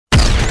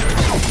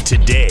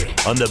Today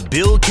on The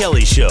Bill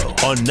Kelly Show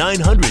on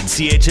 900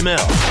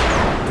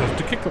 CHML.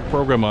 To kick the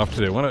program off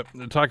today, I want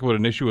to talk about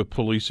an issue with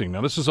policing.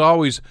 Now, this is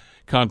always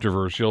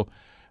controversial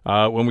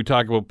when we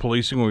talk about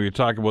policing, when we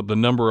talk about the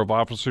number of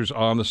officers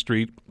on the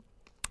street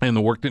and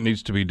the work that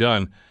needs to be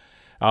done.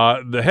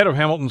 The head of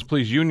Hamilton's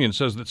police union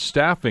says that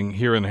staffing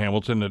here in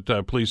Hamilton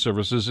at police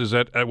services is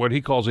at what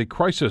he calls a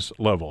crisis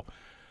level.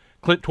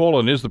 Clint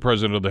Twolan is the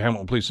president of the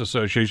Hamilton Police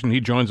Association. He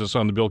joins us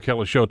on the Bill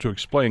Kelly Show to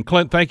explain.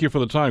 Clint, thank you for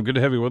the time. Good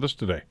to have you with us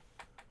today.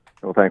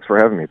 Well, thanks for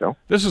having me, Bill.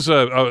 This is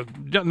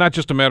not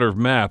just a matter of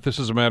math. This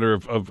is a matter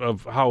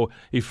of how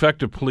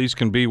effective police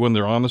can be when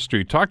they're on the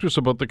street. Talk to us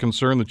about the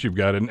concern that you've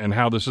got and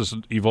how this has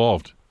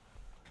evolved.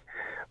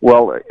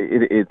 Well,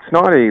 it's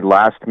not a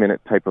last-minute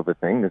type of a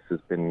thing. This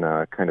has been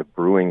kind of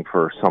brewing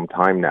for some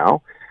time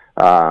now.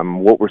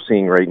 What we're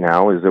seeing right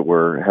now is that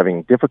we're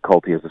having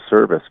difficulty as a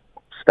service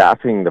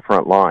staffing the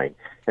front line.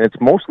 And it's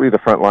mostly the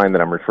front line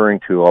that I'm referring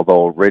to,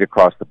 although right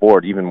across the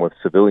board, even with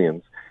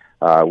civilians,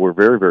 we're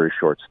very, very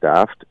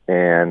short-staffed.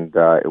 And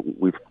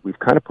we've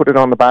kind of put it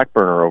on the back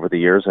burner over the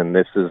years, and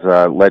this has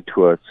led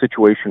to a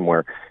situation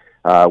where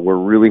we're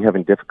really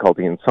having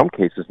difficulty, in some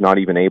cases, not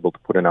even able to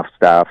put enough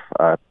staff,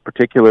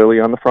 particularly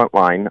on the front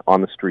line,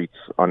 on the streets,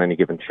 on any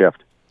given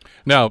shift.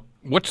 Now,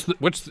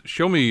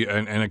 show me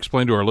and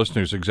explain to our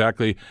listeners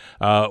exactly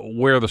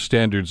where the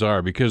standards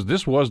are, because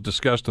this was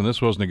discussed and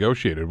this was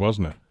negotiated,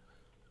 wasn't it?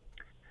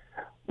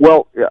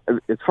 Well,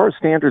 as far as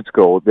standards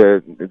go,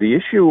 the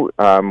issue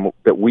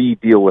that we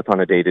deal with on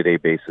a day-to-day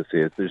basis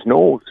is there's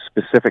no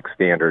specific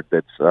standard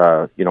that's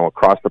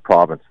across the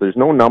province. There's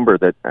no number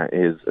that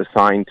is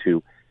assigned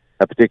to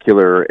a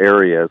particular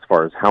area as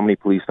far as how many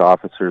police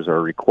officers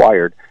are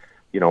required,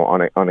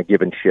 on a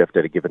given shift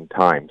at a given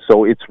time.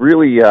 So it's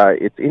really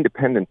it's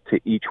independent to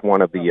each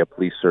one of the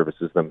police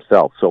services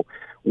themselves. So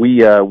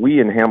we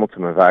in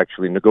Hamilton have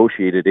actually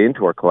negotiated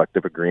into our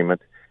collective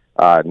agreement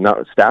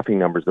staffing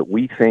numbers that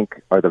we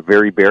think are the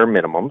very bare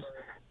minimums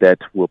that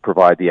will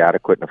provide the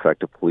adequate and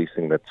effective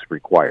policing that's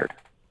required.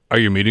 Are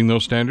you meeting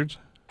those standards?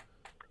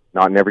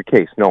 Not in every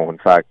case, no. In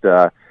fact,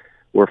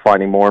 we're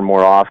finding more and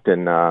more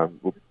often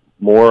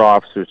more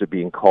officers are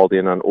being called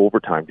in on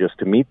overtime just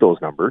to meet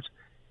those numbers.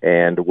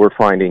 And we're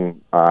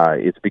finding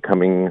it's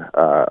becoming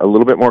a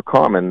little bit more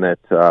common that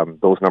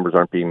those numbers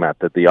aren't being met,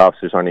 that the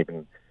officers aren't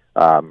even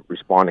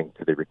responding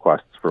to the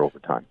requests for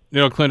overtime.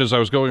 Clint, as I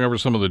was going over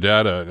some of the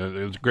data,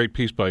 it's a great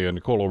piece by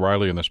Nicole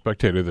O'Reilly in The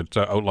Spectator that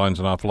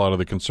outlines an awful lot of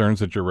the concerns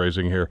that you're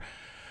raising here.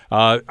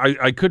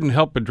 I couldn't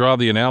help but draw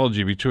the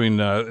analogy between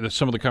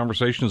some of the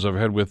conversations I've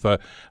had with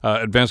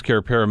advanced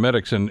care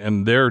paramedics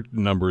and their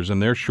numbers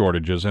and their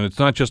shortages. And it's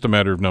not just a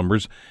matter of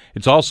numbers.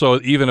 It's also,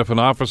 even if an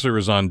officer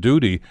is on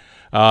duty,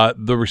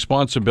 the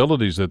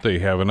responsibilities that they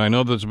have. And I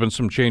know there's been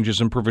some changes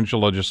in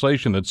provincial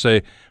legislation that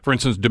say, for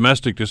instance,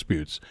 domestic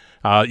disputes.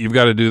 You've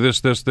got to do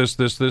this,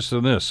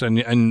 and this.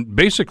 And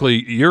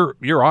basically,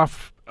 you're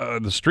off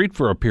the street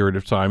for a period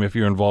of time if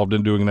you're involved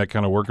in doing that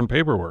kind of work and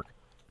paperwork.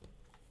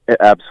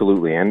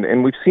 Absolutely,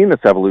 and we've seen this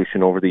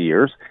evolution over the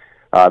years.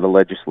 The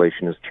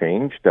legislation has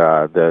changed.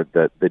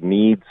 The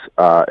needs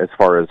as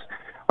far as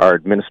our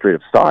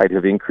administrative side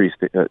have increased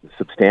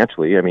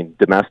substantially. I mean,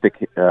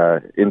 domestic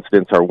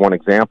incidents are one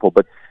example,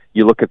 but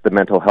you look at the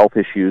mental health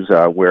issues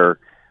where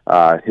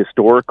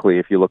historically,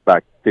 if you look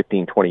back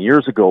 15, 20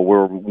 years ago,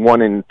 where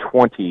 1 in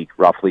 20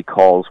 roughly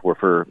calls were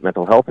for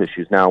mental health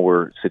issues. Now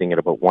we're sitting at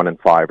about 1 in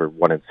 5 or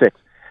 1 in 6.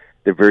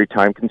 They're very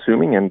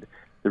time-consuming, and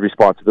the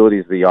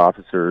responsibilities of the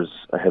officers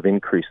have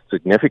increased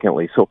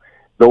significantly. So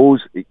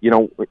those,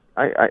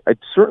 I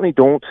certainly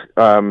don't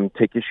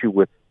take issue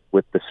with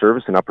the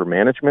service and upper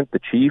management. The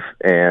chief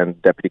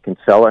and Deputy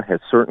Kinsella has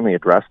certainly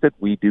addressed it.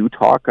 We do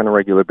talk on a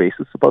regular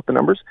basis about the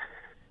numbers.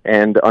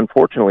 And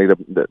unfortunately,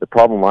 the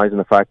problem lies in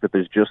the fact that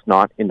there's just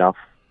not enough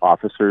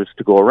officers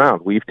to go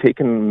around. We've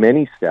taken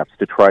many steps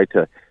to try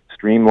to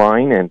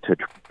streamline and to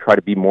try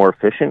to be more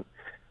efficient,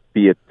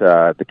 be it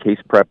the case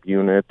prep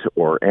unit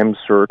or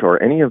MCERT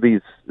or any of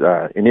these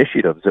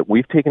initiatives that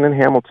we've taken in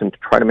Hamilton to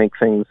try to make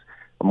things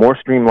more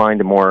streamlined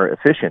and more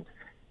efficient.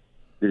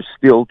 There's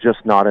still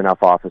just not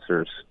enough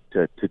officers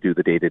to do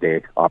the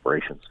day-to-day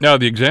operations. Now,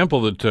 the example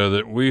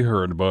that we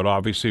heard about,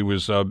 obviously,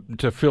 was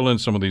to fill in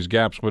some of these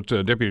gaps. What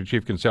Deputy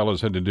Chief Kinsella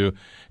has had to do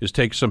is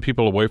take some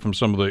people away from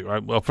some of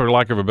the, for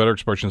lack of a better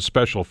expression,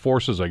 special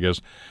forces, I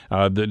guess,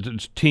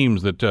 the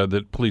teams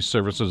that police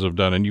services have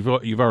done. And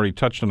you've already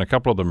touched on a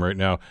couple of them right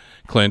now,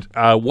 Clint.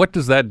 What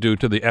does that do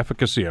to the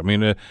efficacy? I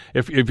mean,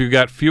 if you've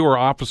got fewer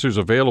officers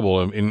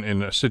available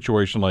in a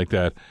situation like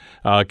that,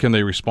 can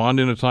they respond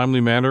in a timely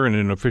manner and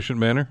in an efficient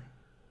manner?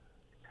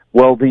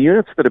 Well, the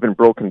units that have been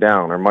broken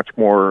down are much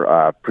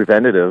more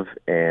preventative,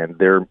 and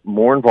they're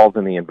more involved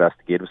in the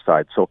investigative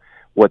side. So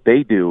what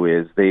they do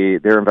is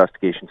their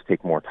investigations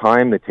take more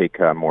time, they take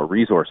more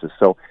resources.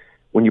 So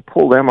when you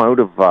pull them out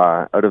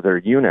of their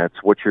units,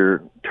 what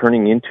you're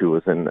turning into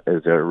is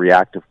a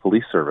reactive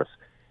police service.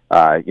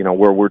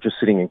 Where we're just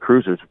sitting in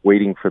cruisers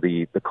waiting for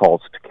the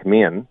calls to come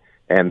in,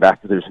 and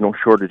there's no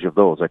shortage of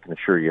those. I can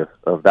assure you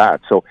of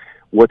that. So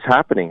what's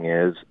happening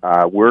is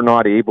we're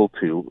not able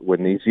to,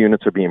 when these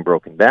units are being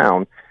broken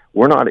down,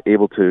 we're not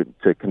able to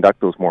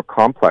conduct those more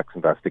complex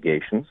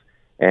investigations,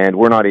 and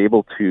we're not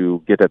able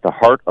to get at the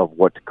heart of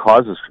what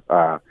causes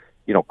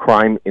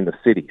crime in the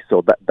city.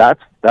 So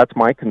that's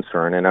my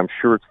concern, and I'm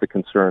sure it's the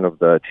concern of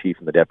the chief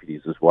and the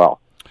deputies as well.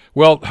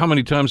 Well, how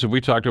many times have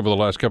we talked over the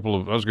last couple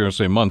of, I was going to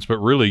say months, but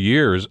really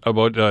years,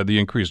 about the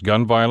increased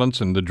gun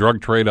violence and the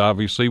drug trade,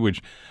 obviously,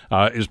 which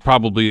is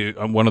probably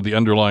one of the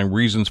underlying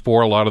reasons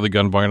for a lot of the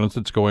gun violence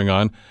that's going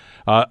on.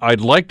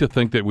 I'd like to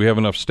think that we have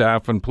enough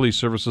staff and police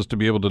services to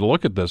be able to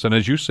look at this and,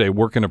 as you say,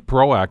 work in a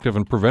proactive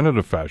and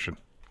preventative fashion.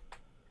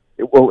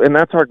 Well, and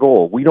that's our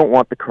goal. We don't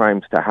want the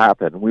crimes to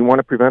happen. We want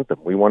to prevent them.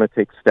 We want to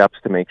take steps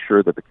to make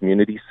sure that the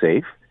community's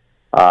safe.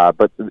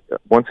 But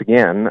once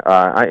again,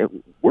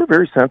 we're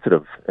very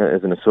sensitive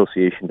as an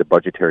association to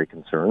budgetary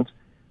concerns.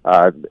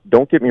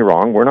 Don't get me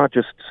wrong, we're not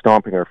just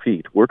stomping our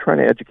feet. We're trying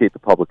to educate the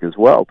public as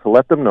well to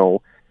let them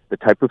know the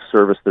type of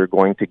service they're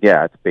going to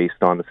get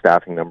based on the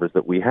staffing numbers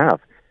that we have.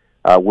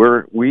 I'm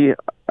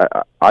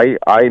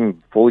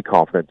fully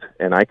confident,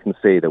 and I can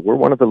say that we're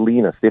one of the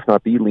leanest, if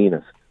not the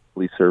leanest,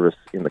 police service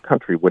in the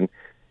country when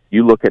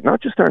you look at not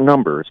just our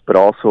numbers, but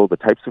also the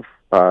types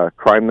of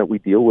crime that we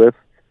deal with,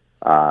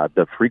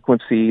 the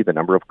frequency, the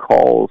number of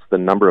calls, the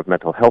number of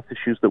mental health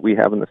issues that we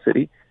have in the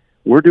city.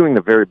 We're doing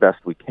the very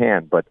best we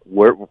can, but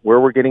where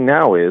we're getting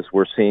now is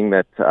we're seeing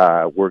that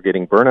we're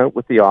getting burnout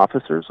with the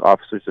officers.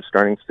 Officers are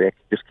starting to say, I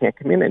just can't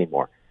come in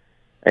anymore.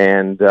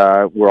 And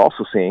we're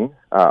also seeing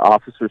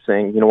officers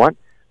saying, you know what,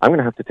 I'm going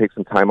to have to take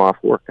some time off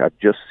work. I've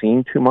just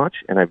seen too much,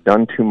 and I've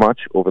done too much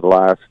over the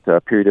last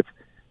period of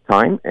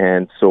time,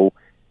 and so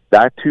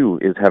that too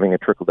is having a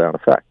trickle-down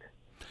effect.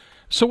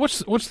 So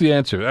what's the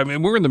answer? I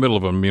mean, we're in the middle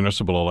of a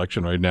municipal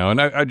election right now, and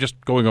I just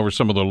going over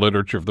some of the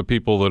literature of the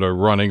people that are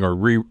running or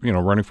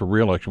running for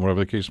re-election,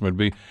 whatever the case may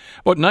be.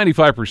 About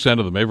 95%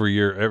 of them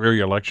every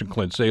election,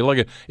 Clint, say,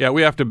 look,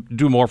 we have to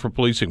do more for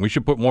policing. We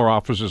should put more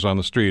officers on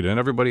the street, and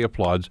everybody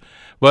applauds.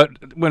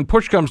 But when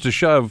push comes to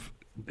shove,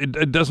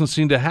 it doesn't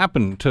seem to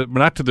happen,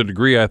 not to the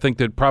degree I think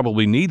that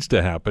probably needs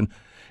to happen.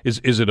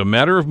 Is it a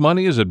matter of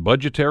money? Is it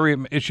budgetary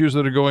issues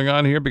that are going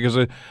on here? Because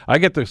I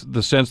get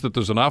the sense that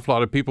there's an awful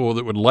lot of people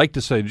that would like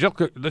to say,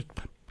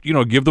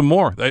 give them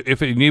more. If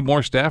they need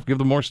more staff, give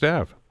them more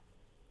staff.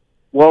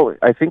 Well,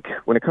 I think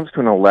when it comes to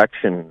an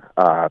election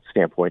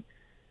standpoint,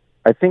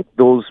 I think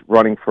those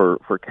running for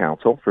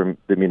council, for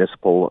the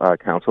municipal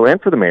council,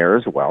 and for the mayor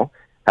as well,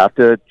 have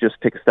to just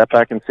take a step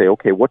back and say,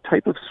 okay, what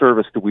type of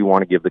service do we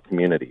want to give the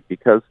community?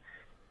 Because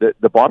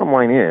the bottom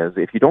line is,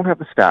 if you don't have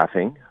the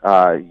staffing,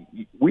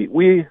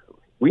 we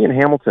in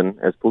Hamilton,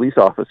 as police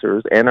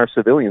officers and our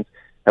civilians,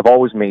 have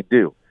always made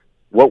do.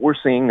 What we're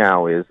seeing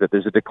now is that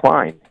there's a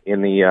decline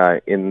in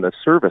the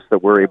service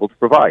that we're able to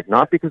provide.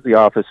 Not because the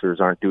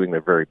officers aren't doing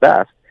their very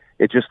best;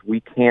 it's just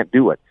we can't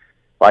do it.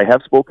 I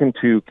have spoken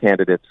to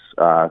candidates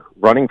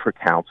running for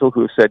council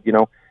who have said,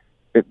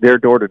 their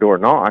door-to-door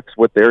knocks,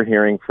 what they're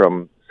hearing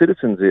from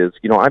citizens is,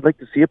 I'd like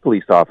to see a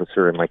police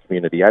officer in my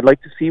community. I'd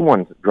like to see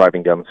one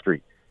driving down the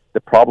street. The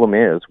problem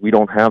is we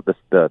don't have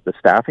the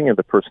staffing and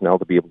the personnel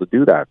to be able to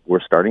do that. We're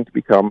starting to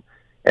become,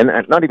 and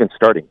not even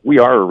starting, we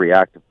are a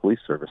reactive police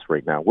service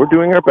right now. We're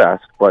doing our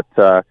best, but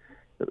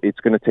it's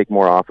going to take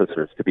more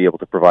officers to be able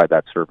to provide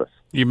that service.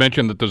 You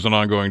mentioned that there's an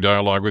ongoing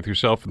dialogue with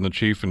yourself and the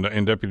chief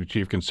and Deputy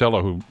Chief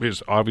Kinsella, who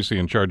is obviously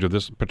in charge of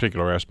this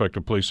particular aspect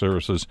of police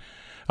services.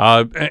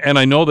 And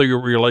I know that your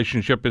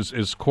relationship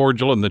is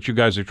cordial and that you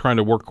guys are trying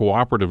to work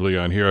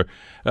cooperatively on here.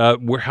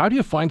 How do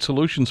you find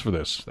solutions for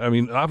this? I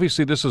mean,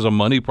 obviously this is a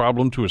money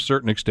problem to a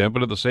certain extent,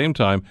 but at the same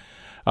time,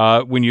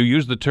 when you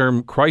use the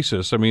term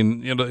crisis, I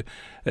mean,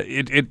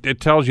 it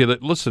tells you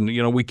that, listen,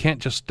 we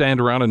can't just stand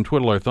around and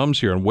twiddle our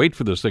thumbs here and wait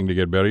for this thing to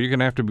get better. You're going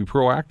to have to be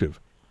proactive.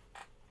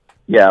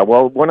 Yeah,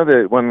 well, one of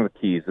the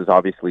keys is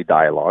obviously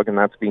dialogue, and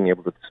that's being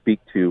able to speak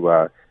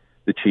to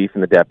the chief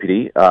and the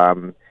deputy,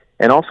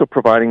 and also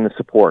providing the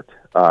support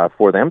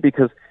for them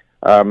because,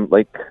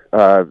 like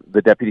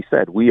the deputy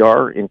said, we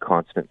are in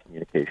constant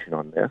communication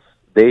on this.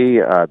 They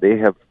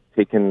have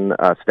taken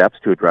steps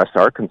to address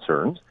our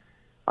concerns.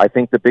 I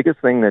think the biggest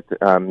thing that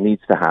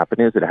needs to happen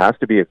is it has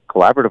to be a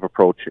collaborative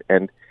approach,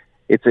 and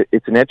it's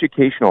an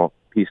educational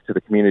piece to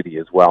the community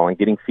as well, and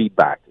getting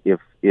feedback. If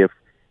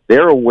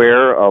they're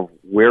aware of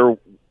where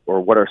or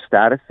what our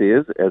status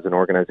is as an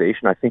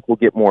organization, I think we'll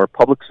get more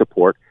public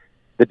support.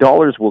 The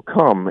dollars will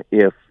come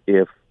if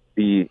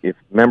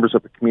members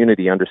of the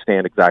community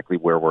understand exactly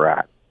where we're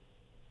at.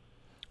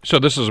 So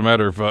this is a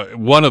matter of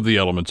one of the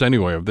elements,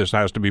 anyway, of this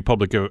has to be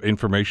public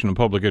information and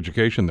public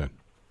education then.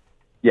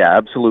 Yeah,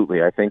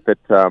 absolutely. I think that,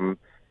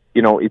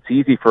 it's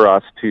easy for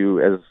us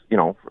to,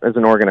 as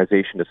an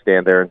organization, to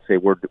stand there and say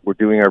we're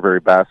doing our very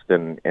best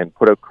and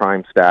put out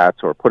crime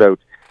stats or put out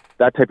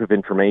that type of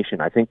information.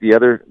 I think the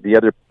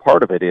other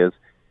part of it is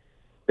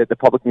that the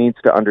public needs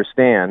to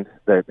understand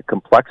the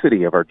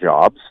complexity of our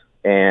jobs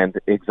and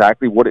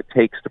exactly what it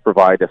takes to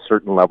provide a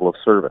certain level of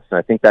service. And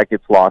I think that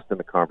gets lost in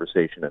the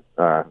conversation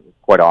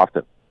quite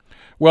often.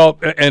 Well,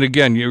 and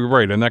again, you're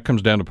right, and that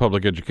comes down to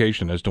public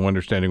education as to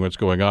understanding what's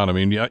going on. I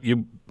mean,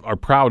 you are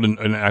proud,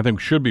 and I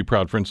think should be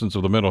proud, for instance,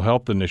 of the mental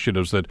health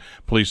initiatives that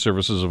police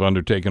services have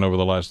undertaken over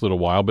the last little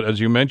while. But as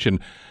you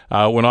mentioned,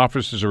 when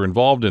officers are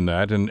involved in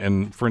that,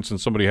 and for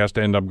instance, somebody has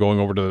to end up going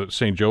over to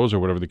St. Joe's or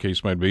whatever the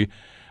case might be,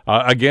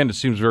 again, it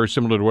seems very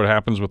similar to what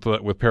happens with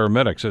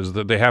paramedics, is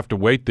that they have to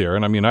wait there.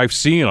 And I mean, I've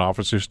seen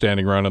officers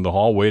standing around in the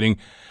hall waiting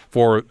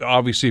for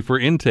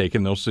intake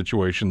in those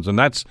situations, and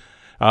that's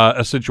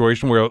a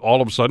situation where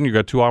all of a sudden you've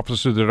got two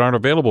officers that aren't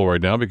available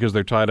right now because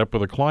they're tied up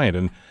with a client.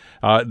 And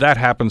that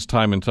happens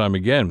time and time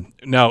again.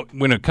 Now,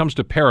 when it comes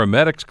to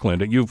paramedics,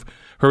 Clint, you've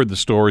heard the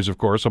stories, of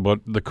course, about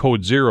the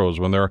code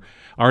zeros when there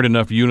aren't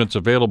enough units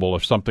available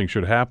if something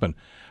should happen.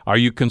 Are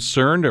you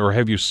concerned, or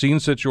have you seen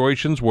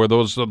situations where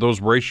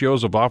those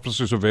ratios of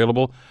officers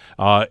available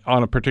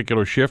on a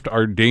particular shift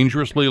are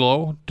dangerously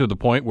low to the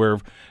point where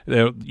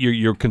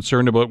you're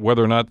concerned about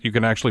whether or not you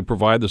can actually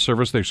provide the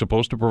service they're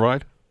supposed to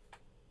provide?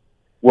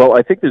 Well,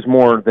 I think there's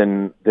more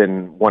than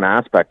one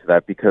aspect to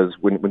that, because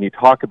when you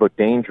talk about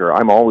danger,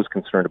 I'm always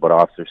concerned about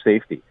officer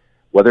safety,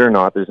 whether or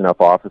not there's enough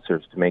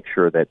officers to make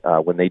sure that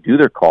when they do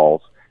their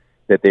calls,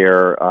 that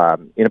they're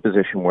in a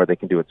position where they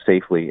can do it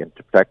safely and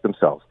to protect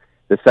themselves.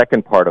 The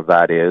second part of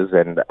that is,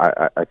 and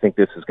I think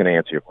this is going to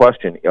answer your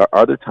question,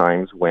 are there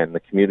times when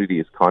the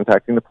community is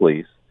contacting the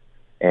police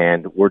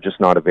and we're just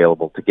not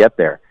available to get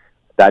there?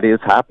 That is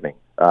happening.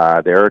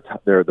 There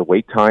are the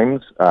wait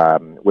times.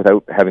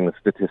 Without having the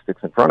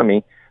statistics in front of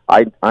me,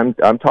 I'm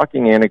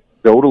talking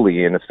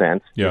anecdotally in a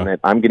sense, in that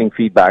I'm getting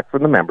feedback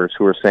from the members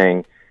who are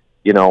saying,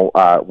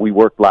 we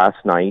worked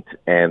last night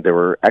and there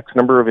were X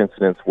number of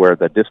incidents where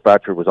the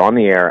dispatcher was on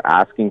the air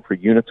asking for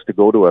units to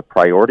go to a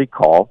priority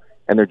call,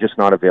 and they're just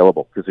not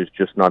available because there's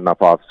just not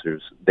enough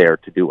officers there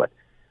to do it.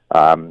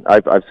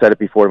 I've said it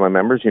before to my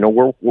members.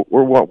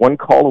 We're one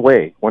call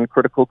away, one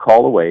critical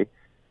call away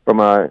from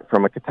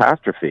a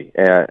catastrophe,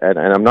 and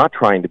I'm not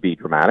trying to be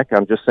dramatic.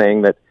 I'm just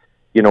saying that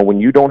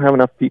when you don't have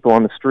enough people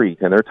on the street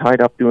and they're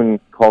tied up doing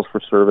calls for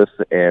service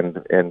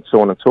and so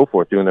on and so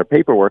forth, doing their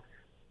paperwork,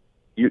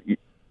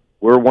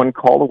 we're one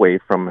call away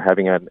from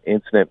having an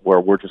incident where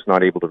we're just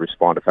not able to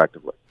respond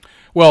effectively.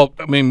 Well,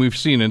 I mean, we've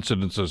seen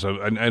incidences,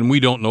 and we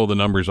don't know the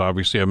numbers,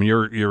 obviously. I mean,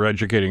 you're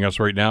educating us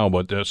right now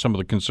about some of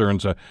the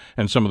concerns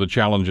and some of the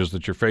challenges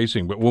that you're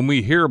facing. But when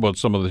we hear about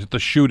some of the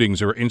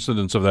shootings or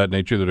incidents of that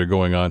nature that are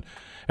going on,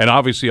 and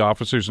obviously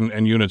officers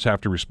and units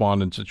have to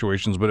respond in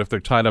situations, but if they're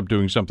tied up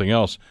doing something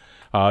else,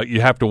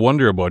 you have to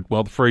wonder about,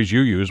 well, the phrase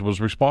you used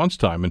was response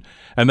time.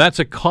 And that's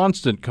a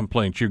constant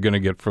complaint you're going to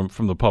get from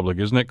the public,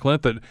 isn't it,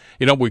 Clint? That,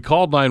 we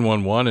called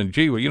 911 and,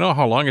 gee, well, you know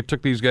how long it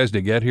took these guys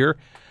to get here?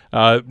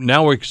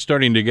 Now we're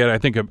starting to get, I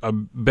think, a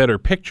better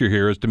picture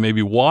here as to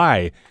maybe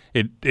why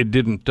it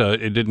didn't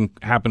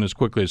happen as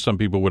quickly as some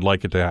people would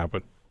like it to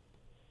happen.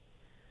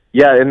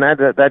 Yeah, and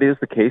that is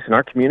the case. And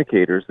our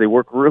communicators, they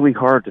work really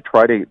hard to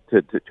try to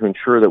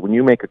ensure that when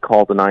you make a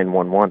call to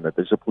 911, that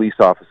there's a police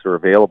officer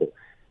available.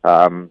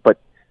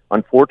 But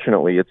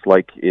unfortunately, it's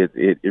like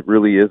it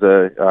really is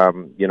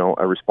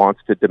a response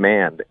to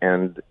demand.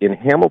 And in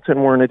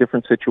Hamilton, we're in a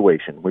different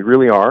situation. We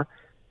really are.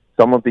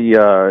 Some of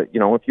the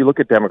if you look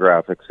at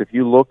demographics, if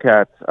you look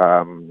at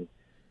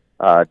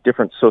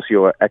different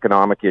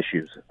socioeconomic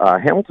issues,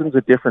 Hamilton's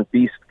a different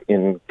beast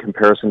in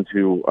comparison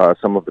to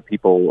some of the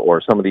people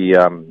or some of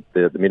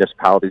the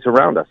municipalities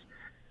around us.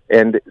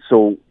 And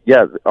so,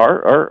 yeah,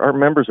 our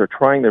members are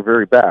trying their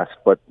very best,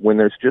 but when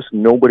there's just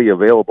nobody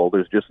available,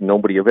 there's just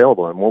nobody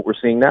available. And what we're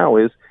seeing now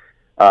is,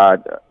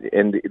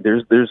 and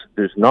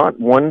there's not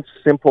one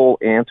simple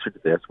answer to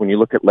this. When you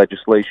look at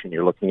legislation,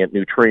 you're looking at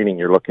new training,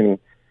 you're looking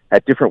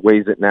at different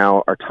ways that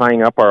now are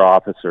tying up our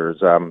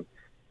officers.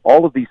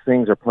 All of these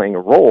things are playing a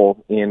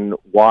role in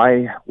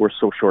why we're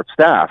so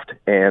short-staffed.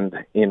 And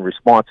in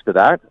response to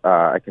that,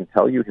 I can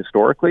tell you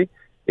historically,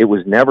 it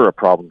was never a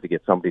problem to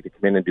get somebody to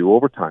come in and do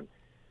overtime.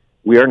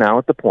 We are now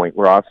at the point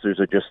where officers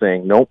are just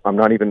saying, nope, I'm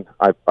not even,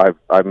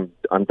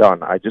 I'm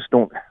done. I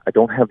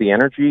don't have the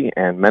energy,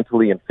 and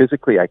mentally and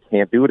physically I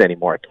can't do it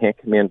anymore. I can't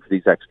come in for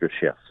these extra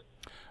shifts.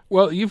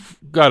 Well, you've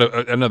got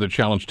another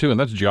challenge too, and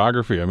that's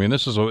geography. I mean,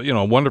 this is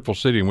a wonderful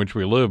city in which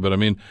we live, but I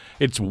mean,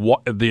 it's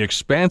the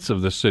expanse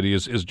of this city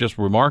is just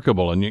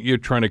remarkable, and you're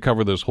trying to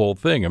cover this whole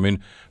thing. I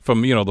mean,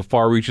 from the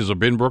far reaches of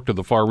Binbrook to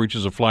the far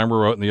reaches of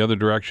Flamborough out in the other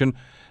direction,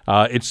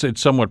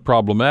 it's somewhat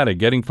problematic.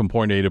 Getting from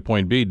point A to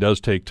point B does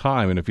take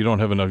time, and if you don't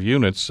have enough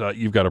units,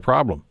 you've got a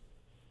problem.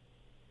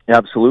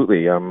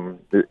 Absolutely, and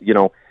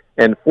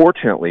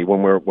fortunately,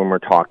 when we're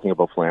talking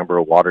about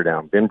Flamborough,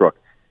 Waterdown, Binbrook,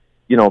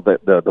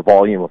 the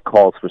volume of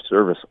calls for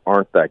service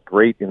aren't that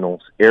great in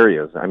those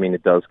areas. I mean,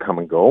 it does come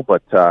and go,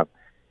 but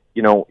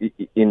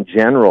in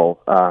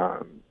general,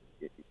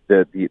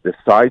 the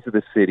size of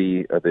the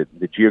city,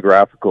 the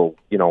geographical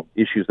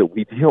issues that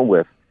we deal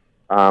with,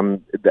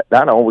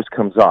 that always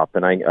comes up,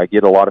 and I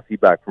get a lot of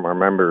feedback from our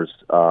members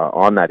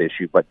on that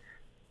issue. But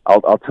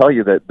I'll tell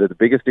you that the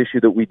biggest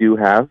issue that we do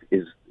have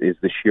is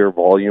the sheer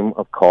volume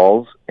of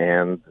calls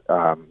and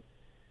the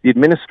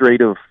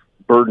administrative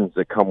burdens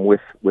that come with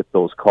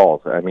those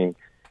calls. I mean,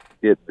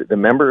 the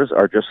members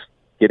are just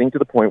getting to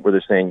the point where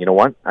they're saying, you know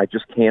what, I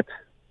just can't,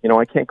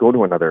 I can't go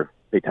to another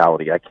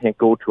fatality. I can't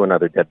go to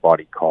another dead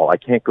body call. I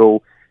can't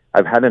go.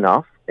 I've had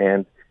enough,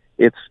 and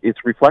it's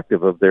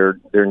reflective of their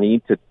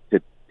need to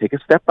take a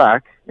step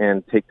back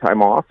and take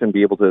time off and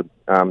be able to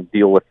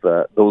deal with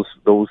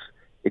those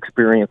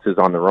experiences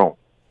on their own.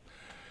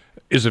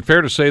 Is it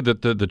fair to say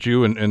that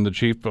you and the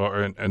chief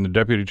and the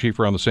deputy chief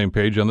are on the same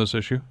page on this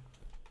issue?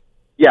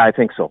 Yeah, I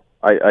think so.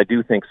 I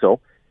do think so,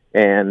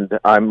 and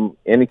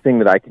anything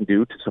that I can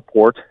do to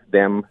support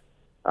them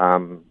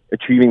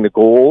achieving the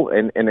goal.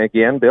 And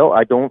again, Bill,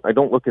 I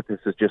don't look at this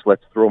as just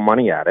let's throw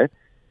money at it.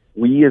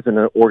 We as an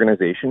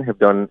organization have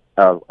done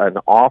an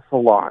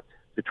awful lot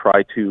to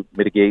try to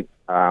mitigate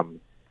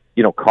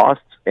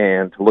costs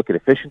and to look at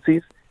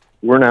efficiencies.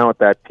 We're now at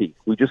that peak.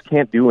 We just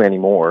can't do any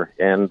more.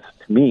 And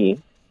to me,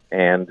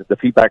 and the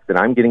feedback that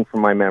I'm getting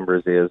from my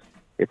members is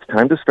it's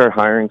time to start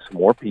hiring some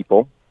more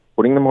people,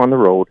 putting them on the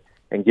road,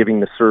 and giving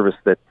the service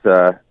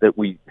that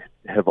we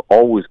have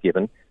always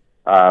given,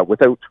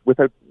 without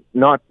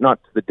not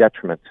to the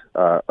detriment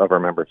of our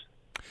members.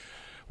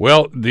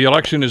 Well, the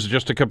election is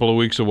just a couple of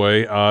weeks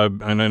away,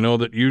 and I know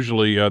that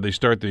usually they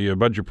start the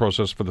budget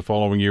process for the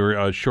following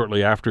year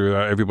shortly after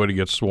everybody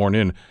gets sworn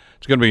in.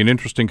 It's going to be an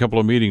interesting couple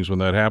of meetings when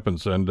that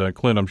happens, and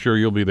Clint, I'm sure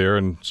you'll be there,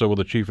 and so will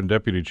the chief and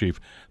deputy chief.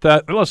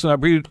 Listen, I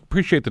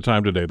appreciate the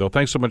time today, though.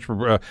 Thanks so much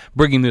for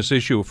bringing this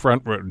issue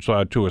front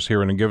to us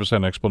here and give us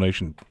an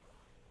explanation.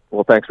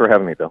 Well, thanks for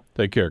having me, Bill.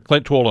 Take care.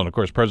 Clint Twolan, of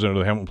course, president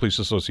of the Hamilton Police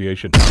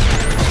Association.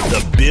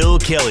 The Bill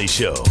Kelly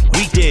Show,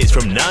 weekdays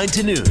from 9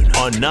 to noon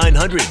on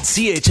 900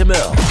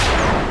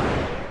 CHML.